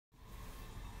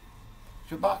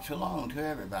Shabbat Shalom to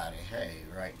everybody. Hey,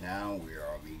 right now we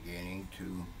are beginning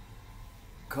to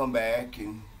come back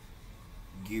and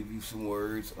give you some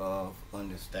words of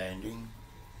understanding.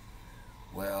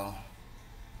 Well,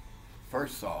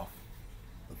 first off,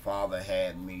 the Father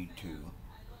had me to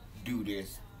do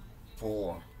this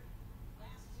for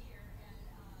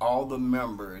all the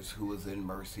members who was in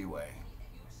Mercy Way.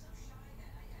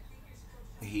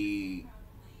 He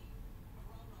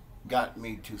got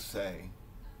me to say,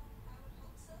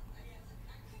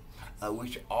 I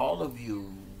wish all of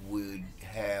you would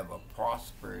have a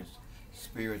prosperous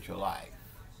spiritual life.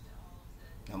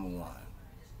 Number one,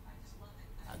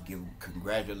 I give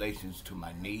congratulations to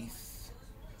my niece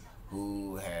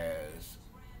who has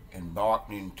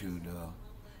embarked into the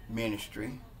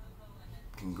ministry.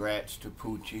 Congrats to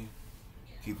Poochie.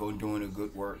 Keep on doing the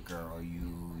good work, girl. You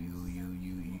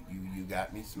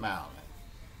got me smiling.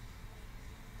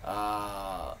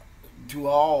 To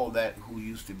all that who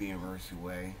used to be in Mercy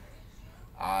Way,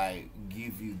 I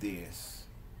give you this.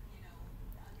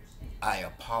 I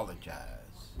apologize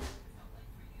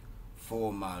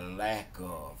for my lack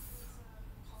of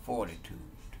fortitude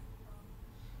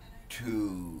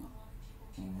to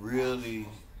really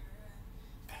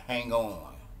hang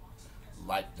on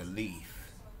like the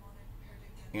leaf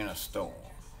in a storm.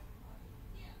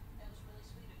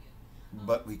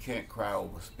 But we can't cry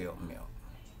over spilled milk.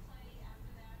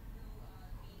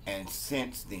 And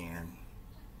since then,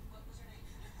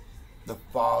 the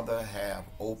Father have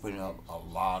opened up a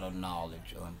lot of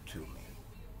knowledge unto me.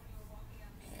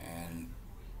 And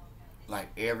like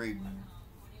every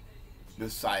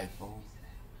disciple,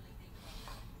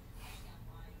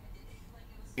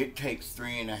 it takes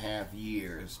 3.5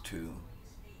 years to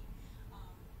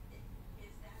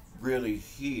really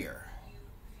hear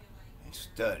and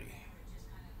study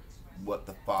what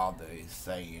the Father is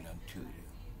saying unto you.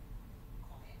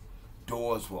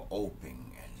 Doors will open and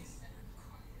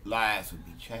lives will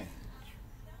be changed.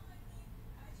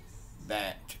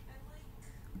 That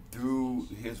through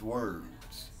His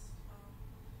words,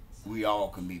 we all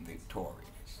can be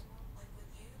victorious.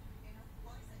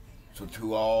 So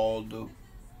to all the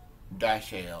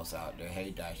Dashels out there,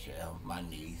 hey Dashel, my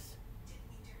niece,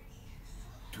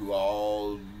 to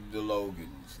all the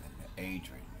Logans and the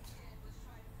Adrians,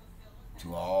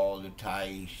 to all the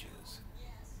Taishas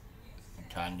and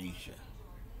Tanisha,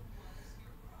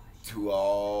 to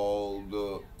all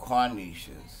the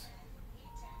Quanishas,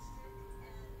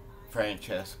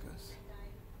 Francescas,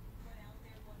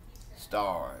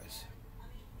 Stars,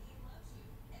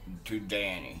 to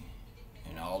Danny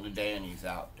and all the Dannys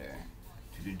out there,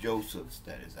 to the Josephs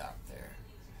that is out there,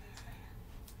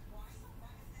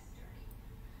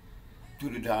 to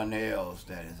the Donnells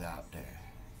that is out there.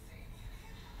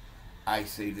 I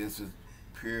say this is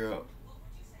pure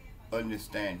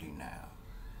understanding now.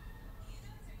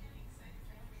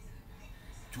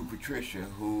 To Patricia,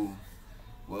 who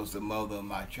was the mother of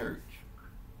my church,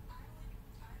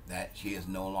 that she is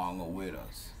no longer with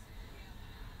us.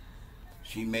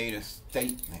 She made a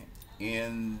statement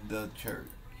in the church.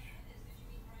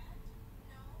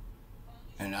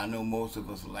 And I know most of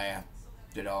us laughed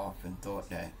it off and thought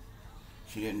that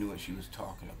she didn't know what she was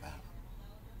talking about.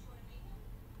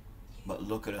 But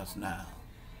look at us now.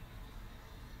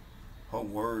 Her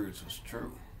words was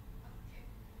true.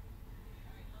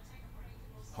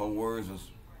 Her words was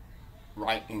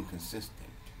right and consistent.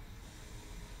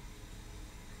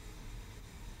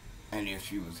 And if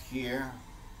she was here,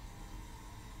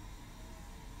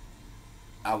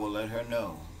 I will let her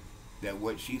know that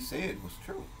what she said was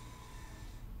true.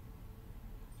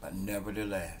 But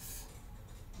nevertheless,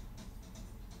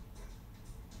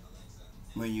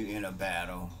 when you're in a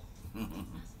battle,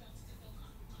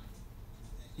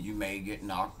 you may get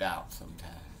knocked out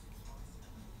sometimes.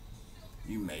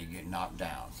 You may get knocked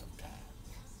down sometimes.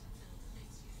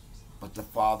 But the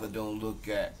Father don't look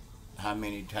at how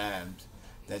many times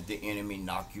that the enemy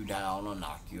knock you down or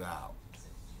knock you out.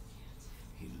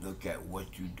 He look at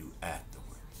what you do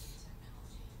afterwards.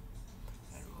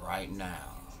 And right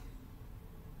now,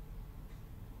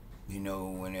 you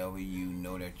know, whenever you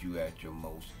know that you're at your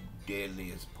most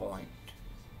deadliest point,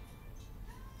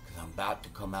 because I'm about to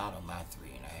come out of my 3.5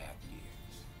 years.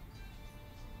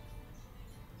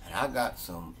 And I got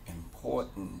some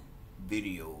important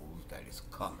videos that is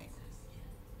coming.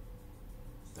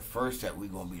 The first that we're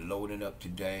going to be loading up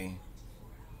today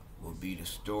will be the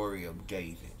story of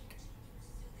David.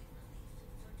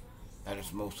 That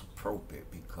is most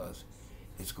appropriate because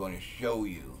it's going to show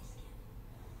you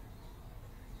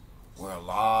where a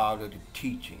lot of the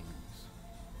teachings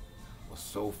was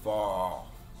so far off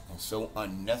and so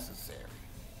unnecessary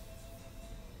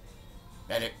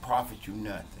that it profits you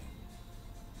nothing.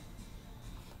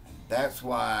 And that's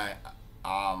why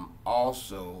I'm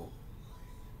also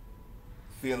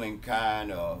feeling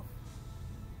kind of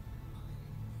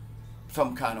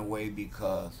some kind of way,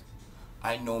 because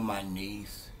I know my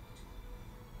niece,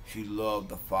 she loved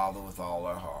the Father with all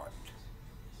her heart.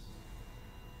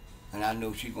 And I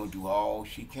know she's going to do all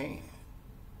she can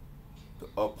to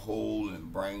uphold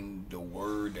and bring the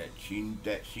word that she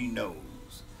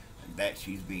knows and that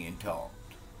she's being taught.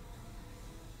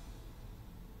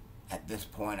 At this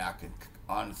point, I can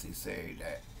honestly say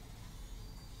that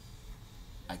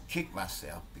I kick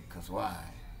myself, because why?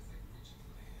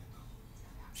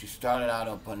 She started out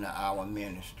up under our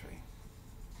ministry,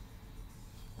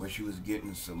 where she was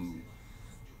getting some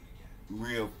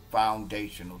real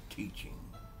foundational teaching.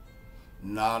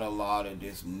 Not a lot of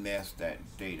this mess that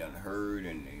they done heard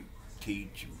and they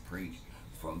teach and preach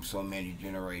from so many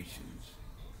generations.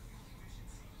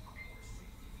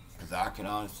 Because I can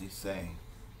honestly say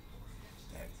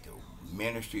that the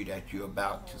ministry that you're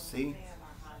about to see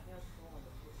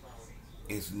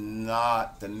is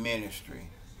not the ministry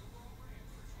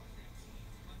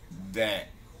that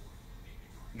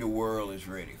the world is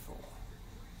ready for.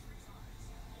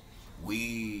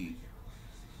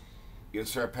 You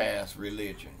surpass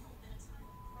religion,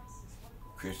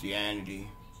 Christianity,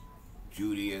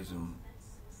 Judaism,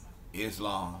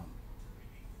 Islam,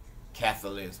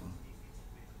 Catholicism,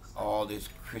 all this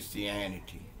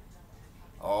Christianity,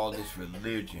 all this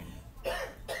religion.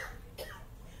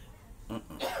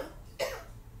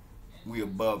 We're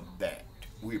above that.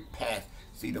 We're past.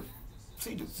 Listen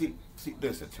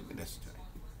to me.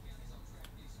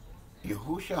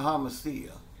 Yahushua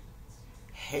HaMashiach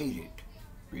hated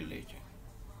religion.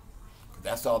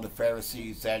 That's all the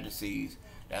Pharisees, Sadducees,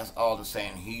 that's all the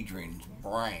Sanhedrin's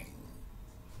brain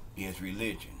is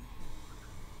religion.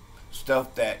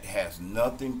 Stuff that has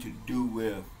nothing to do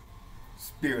with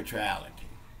spirituality.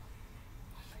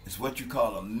 It's what you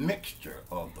call a mixture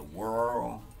of the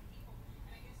world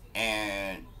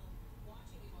and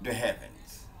the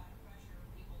heavens.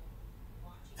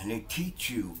 And they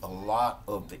teach you a lot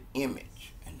of the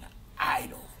image and the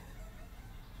idol,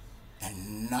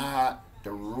 and not the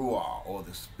ruah or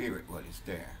the spirit what is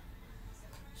there.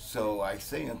 So I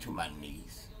say unto my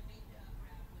niece,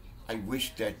 I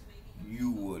wish that you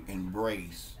would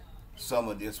embrace some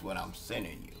of this what I'm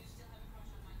sending you,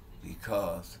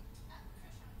 because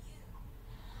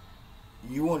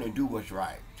you want to do what's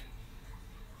right,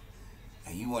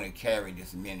 and you want to carry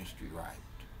this ministry right.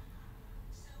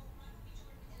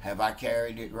 Have I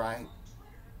carried it right?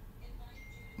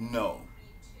 No.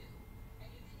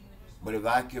 But if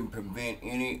I can prevent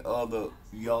any other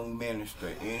young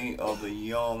minister, any other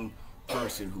young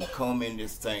person who come in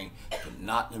this thing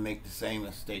not to make the same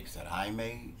mistakes that I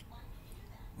made,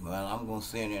 well, I'm going to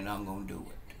send it and I'm going to do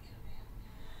it.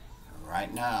 And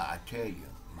right now, I tell you,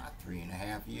 my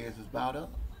 3.5 years is about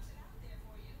up.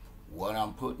 What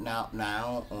I'm putting out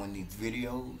now on these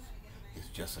videos is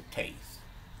just a taste.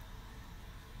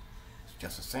 It's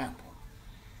just a sample.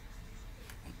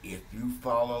 If you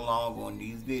follow along on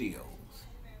these videos,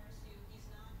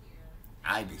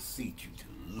 I beseech you to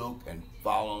look and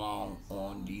follow along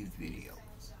on these videos.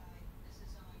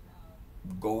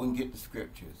 Go and get the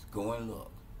scriptures. Go and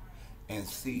look and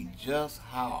see just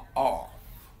how off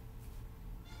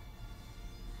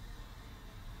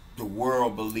the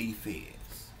world belief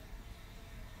is.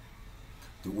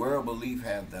 The world belief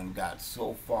have them got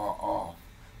so far off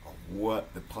of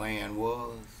what the plan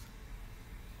was.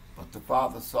 But the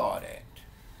Father saw that.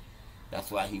 That's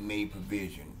why he made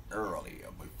provision earlier,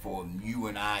 before you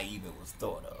and I even was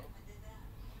thought of.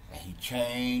 And he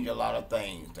changed a lot of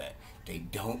things that they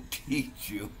don't teach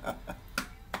you.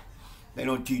 They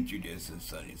don't teach you this in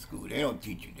Sunday school. They don't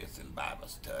teach you this in Bible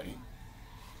study.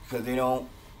 Because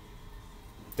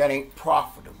that ain't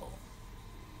profitable.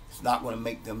 It's not going to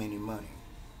make them any money.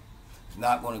 It's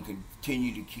not going to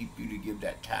continue to keep you to give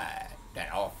that tithe,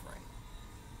 that offering.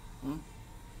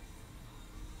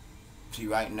 See,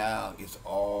 right now, it's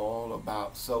all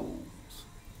about souls.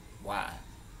 Why?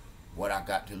 What I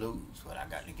got to lose, what I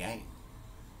got to gain.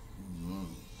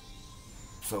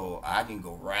 So I can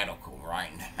go radical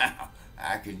right now.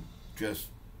 I can just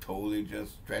totally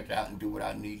just stretch out and do what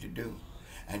I need to do.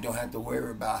 And don't have to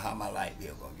worry about how my light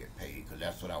bill going to get paid, because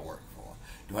that's what I work for.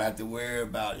 Don't have to worry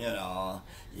about,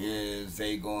 is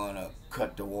they going to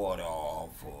cut the water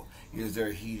off, or is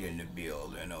there heat in the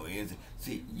building, or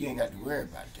see, you ain't got to worry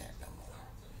about that no more.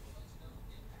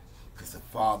 Because the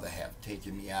Father have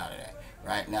taken me out of that.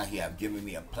 Right now, he have given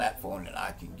me a platform that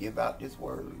I can give out this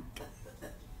word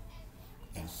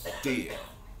and still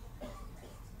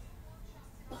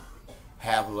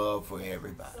have love for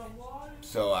everybody.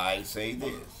 So I say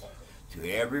this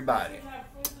to everybody.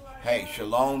 Hey,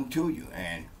 shalom to you,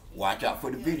 and watch out for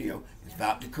the video. It's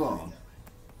about to come.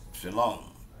 Shalom.